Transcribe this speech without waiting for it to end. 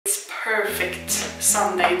perfect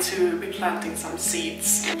Sunday to be planting some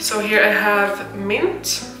seeds. So here I have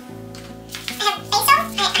mint. I have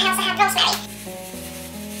basil. I also have rosemary.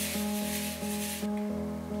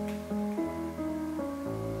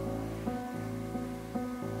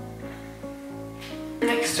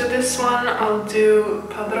 Next to this one I'll do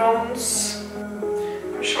padrons.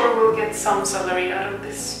 I'm sure we'll get some celery out of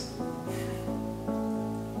this.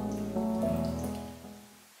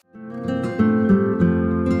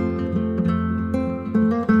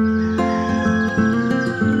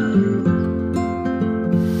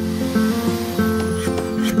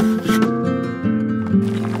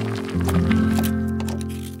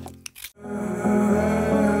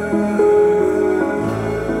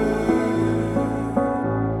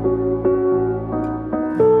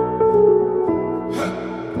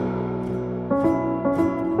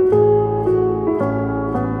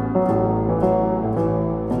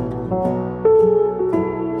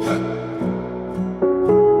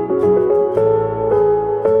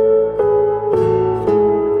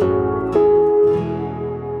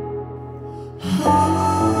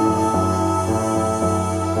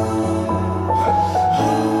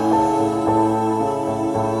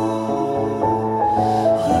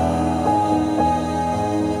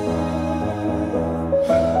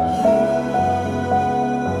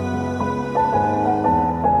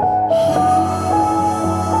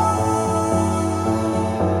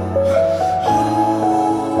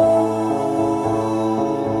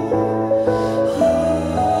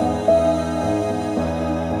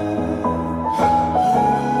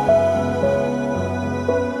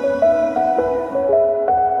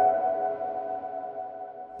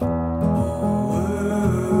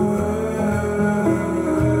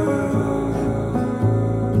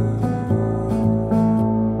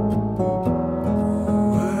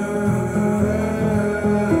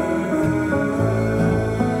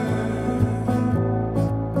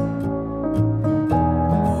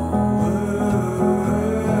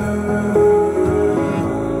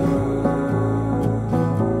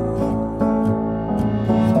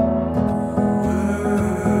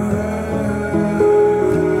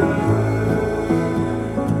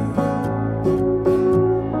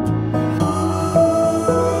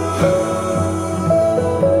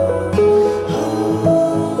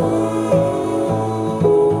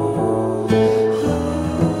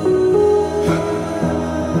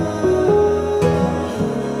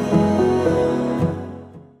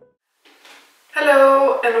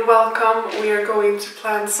 And welcome. We are going to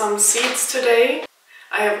plant some seeds today.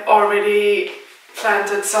 I have already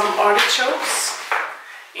planted some artichokes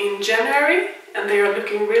in January and they are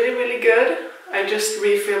looking really good. I just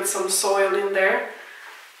refilled some soil in there.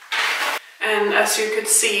 And as you could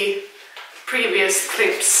see previous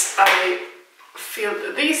clips, I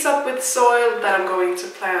filled these up with soil that I'm going to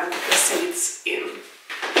plant the seeds in.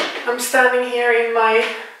 I'm standing here in my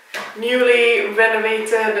newly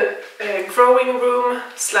renovated growing room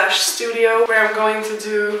slash studio where I'm going to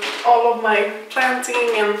do all of my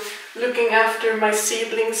planting and looking after my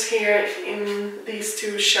seedlings here in these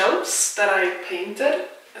two shelves that I painted,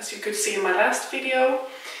 as you could see in my last video.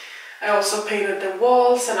 I also painted the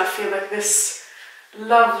walls and I feel like this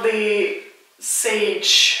lovely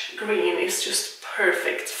sage green is just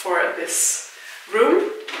perfect for this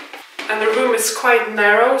room. And the room is quite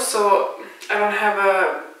narrow, so I don't have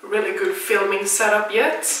a really good filming setup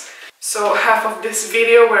yet. So half of this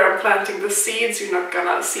video where I'm planting the seeds, you're not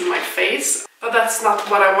gonna see my face. But that's not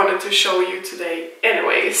what I wanted to show you today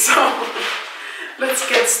anyway, so let's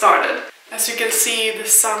get started. As you can see, the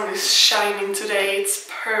sun is shining today. It's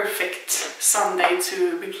perfect Sunday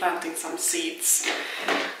to be planting some seeds.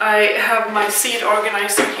 I have my seed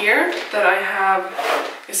organizer here that I have.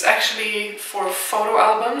 It's actually for photo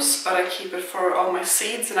albums, but I keep it for all my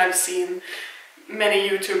seeds, and I've seen many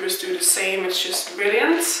YouTubers do the same. It's just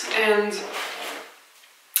brilliant. And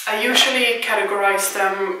I usually categorize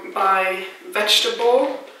them by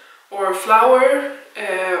vegetable or flower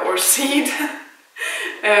or seed.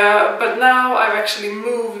 But now I've actually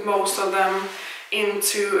moved most of them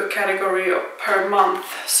into a category per month.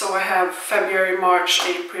 So I have February, March,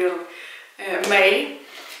 April, May,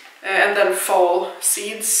 and then fall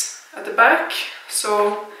seeds at the back.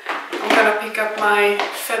 So I'm gonna pick up my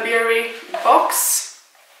February box.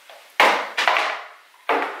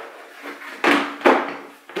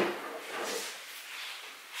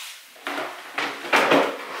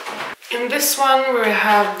 In this one, where I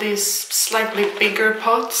have these slightly bigger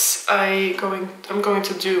pots, I'm going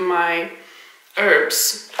to do my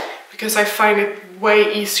herbs, because I find it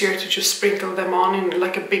way easier to just sprinkle them on in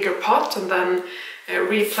like a bigger pot and then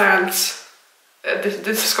replant.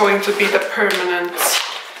 This is going to be the permanent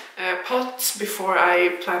pot before I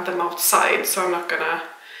plant them outside, so I'm not gonna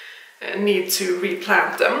need to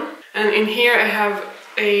replant them. And in here I have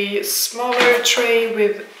a smaller tray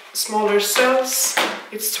with smaller cells.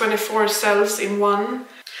 It's 24 cells in one.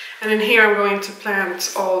 And in here I'm going to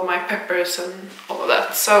plant all my peppers and all of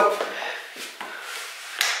that. So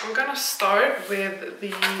I'm gonna start with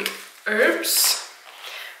the herbs.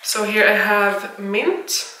 So here I have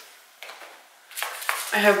mint.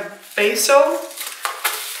 I have basil.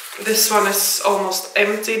 This one is almost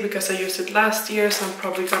empty because I used it last year, so I'm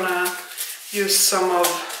probably gonna use some of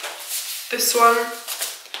this one.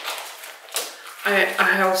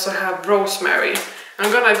 I also have rosemary.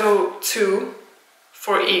 I'm gonna go 2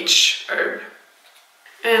 for each herb.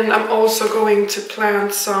 And I'm also going to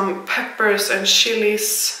plant some peppers and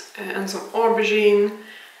chilies and some aubergine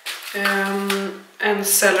and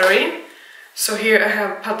celery. So here I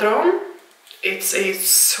have padron. It's a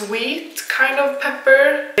sweet kind of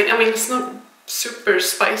pepper. I mean, it's not super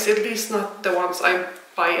spicy, at least not the ones I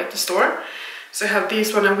buy at the store. So I have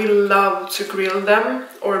these one, and we love to grill them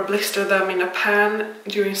or blister them in a pan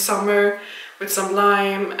during summer with some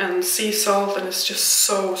lime and sea salt, and it's just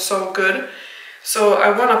so good. So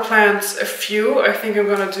I want to plant a few. I think I'm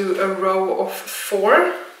gonna do a row of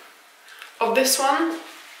 4 of this one,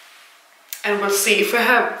 and we'll see. If I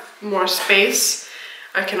have more space,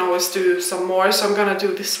 I can always do some more, so I'm gonna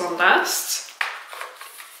do this one last.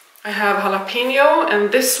 I have jalapeno,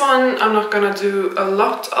 and this one I'm not gonna do a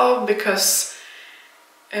lot of because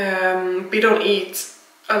we don't eat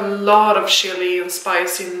a lot of chili and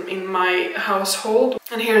spice in my household.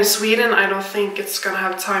 And here in Sweden I don't think it's gonna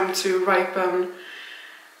have time to ripen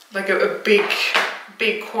like a big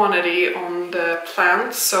quantity on the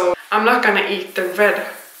plant, so I'm not gonna eat the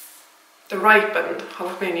ripened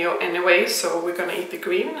jalapeno anyway, so we're gonna eat the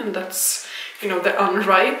green, and that's, you know, the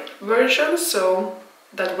unripe version, so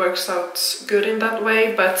that works out good in that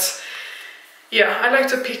way. But yeah, I like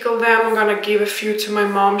to pickle them. I'm gonna give a few to my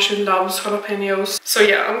mom, she loves jalapenos. So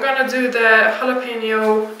yeah, I'm gonna do the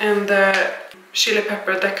jalapeno and the chili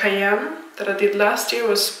pepper. The cayenne that I did last year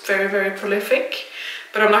was very prolific,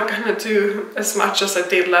 but I'm not gonna do as much as I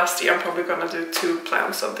did last year. I'm probably gonna do 2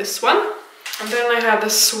 plants of this one. And then I have the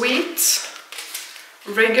sweet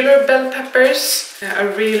regular bell peppers. I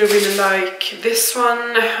really like this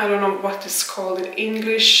one. I don't know what it's called in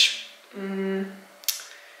English.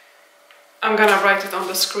 I'm gonna write it on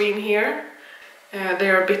the screen here. They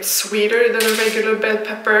are a bit sweeter than a regular bell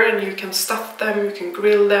pepper, and you can stuff them, you can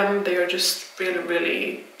grill them. They are just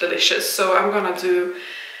really delicious. So I'm gonna do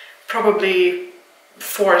probably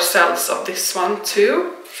 4 cells of this one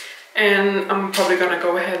too. And I'm probably gonna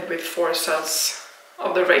go ahead with 4 cells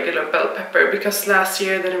of the regular bell pepper because last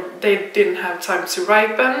year they didn't have time to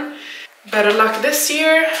ripen. Better luck this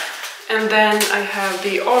year. And then I have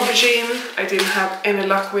the aubergine. I didn't have any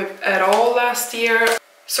luck with at all last year.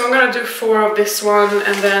 So I'm gonna do 4 of this one,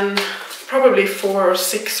 and then probably 4 or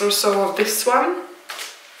 6 or so of this one.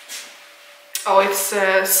 Oh, it's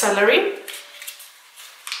celery.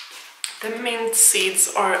 The mint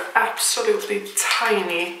seeds are absolutely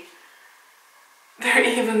tiny. They're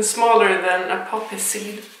even smaller than a poppy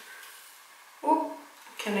seed. Oh,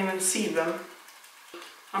 can't even see them.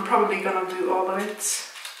 I'm probably gonna do all of it,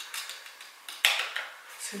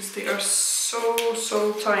 since they are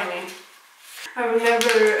so tiny. I've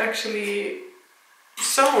never actually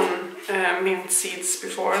sown mint seeds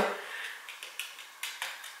before,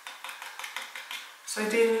 so I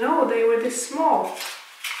didn't know they were this small.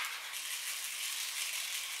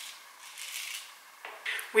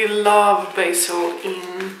 We love basil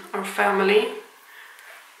in our family,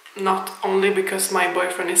 not only because my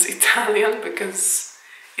boyfriend is Italian, because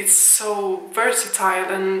it's so versatile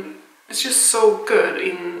and it's just so good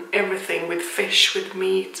in everything, with fish, with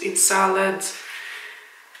meat, in salads.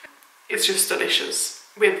 It's just delicious,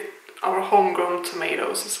 with our homegrown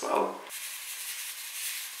tomatoes as well.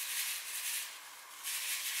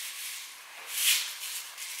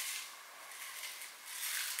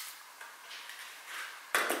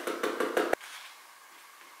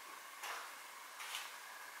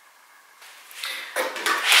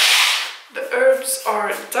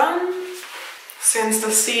 Are done. Since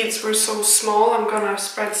the seeds were so small, I'm gonna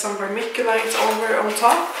spread some vermiculite over on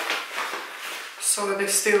top so that they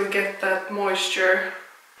still get that moisture.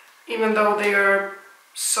 Even though they are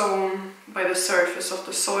sown by the surface of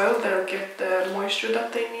the soil, they'll get the moisture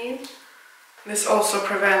that they need. This also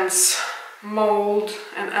prevents mold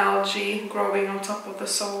and algae growing on top of the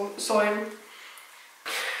soil.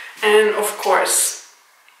 And of course,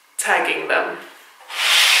 tagging them.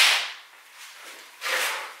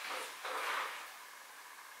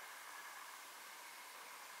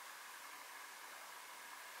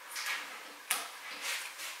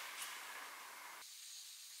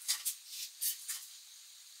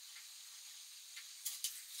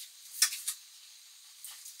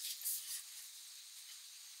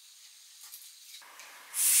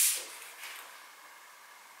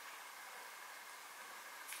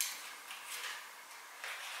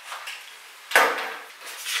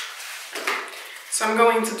 So I'm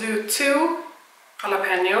going to do 2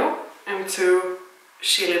 jalapeno and 2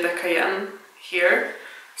 chili de cayenne here.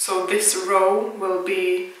 So this row will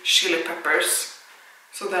be chili peppers,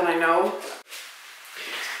 so then I know.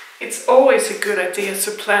 It's always a good idea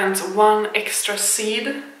to plant 1 extra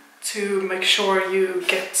seed to make sure you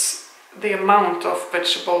get the amount of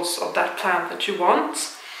vegetables of that plant that you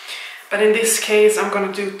want. But in this case I'm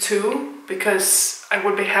gonna do 2 because I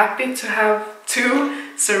would be happy to have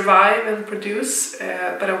 2 survive and produce,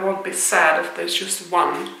 but I won't be sad if there's just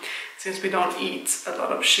 1, since we don't eat a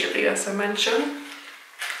lot of chili, as I mentioned.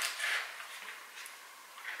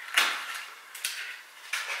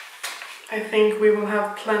 I think we will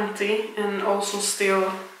have plenty and also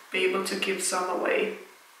still be able to give some away.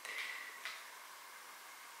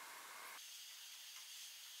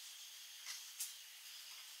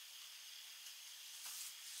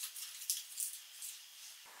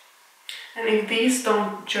 And if these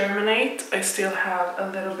don't germinate, I still have a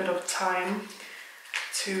little bit of time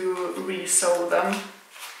to re-sow them.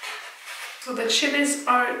 So the chilies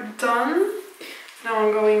are done. Now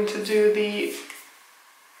I'm going to do the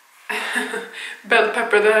bell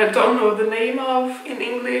pepper that I don't know the name of in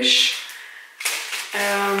English.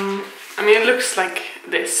 I mean, it looks like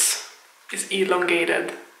this. It's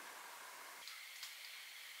elongated.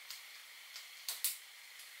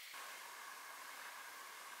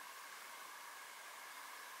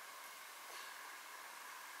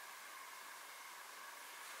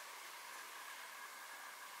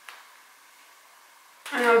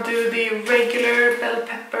 And I'll do the regular bell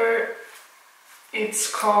pepper.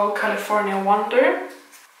 It's called California Wonder.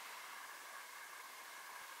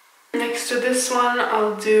 Next to this one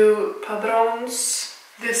I'll do padrones.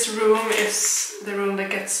 This room is the room that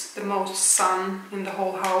gets the most sun in the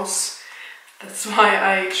whole house. That's why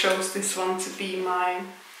I chose this one to be my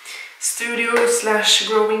studio slash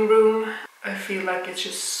growing room. I feel like it's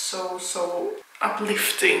just so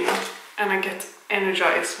uplifting and I get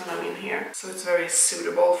energized when I'm in here. So it's very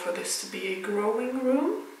suitable for this to be a growing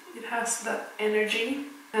room. It has that energy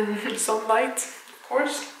and sunlight, of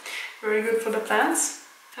course. Very good for the plants.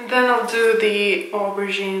 And then I'll do the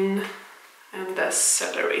aubergine and the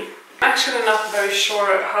celery. I'm actually not very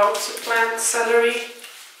sure how to plant celery.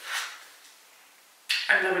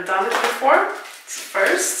 I've never done it before. It's a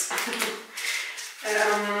first.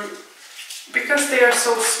 Because they are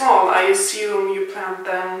so small, I assume you plant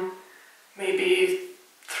them maybe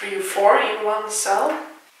 3 or 4 in one cell.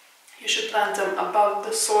 You should plant them above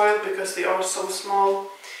the soil because they are so small.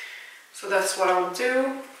 So that's what I'll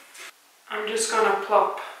do. I'm just gonna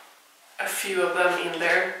plop a few of them in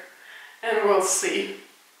there and we'll see.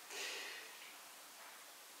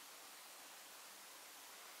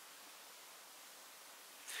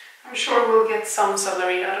 I'm sure we'll get some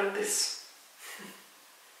celery out of this.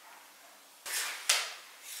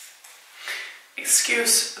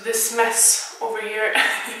 Excuse this mess over here.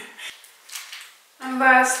 And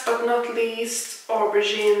last but not least,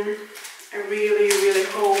 aubergine. I really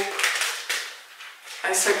hope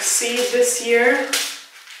I succeed this year.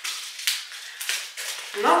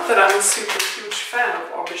 Not that I'm a super huge fan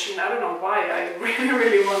of aubergine, I don't know why, I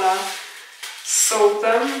really wanna sow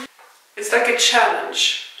them. It's like a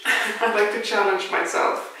challenge. I like to challenge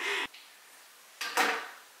myself.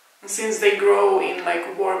 And since they grow in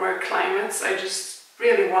like warmer climates, I just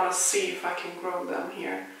really wanna see if I can grow them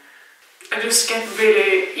here. I just get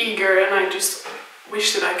really eager and I just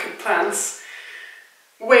wish that I could plant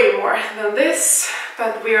way more than this,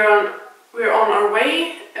 but we're on our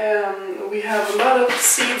way. We have a lot of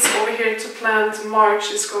seeds over here to plant.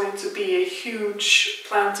 March is going to be a huge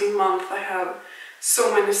planting month. I have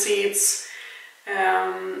so many seeds.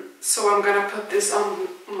 So I'm gonna put this on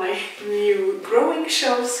my new growing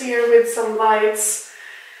shelves here with some lights.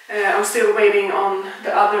 I'm still waiting on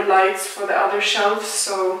the other lights for the other shelves,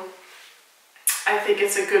 so I think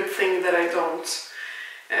it's a good thing that I don't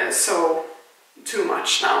sow too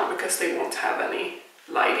much now because they won't have any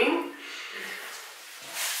lighting.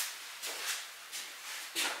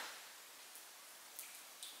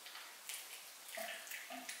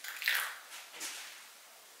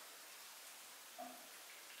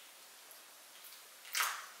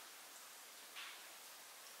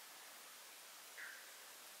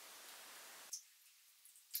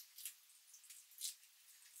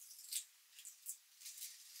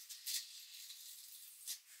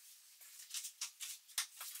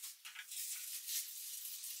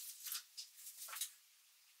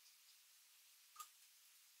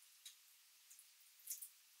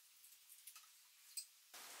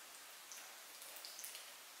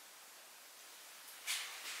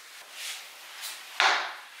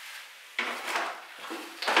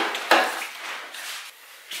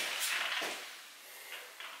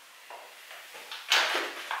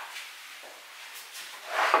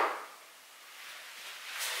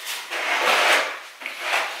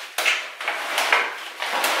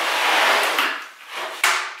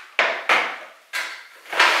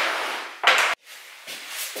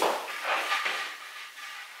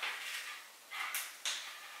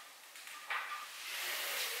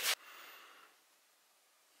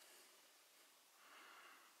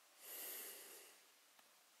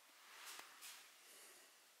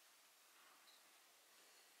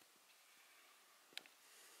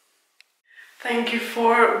 Thank you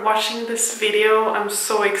for watching this video. I'm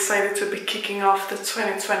so excited to be kicking off the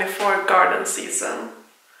 2024 garden season.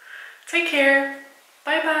 Take care.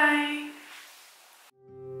 Bye bye.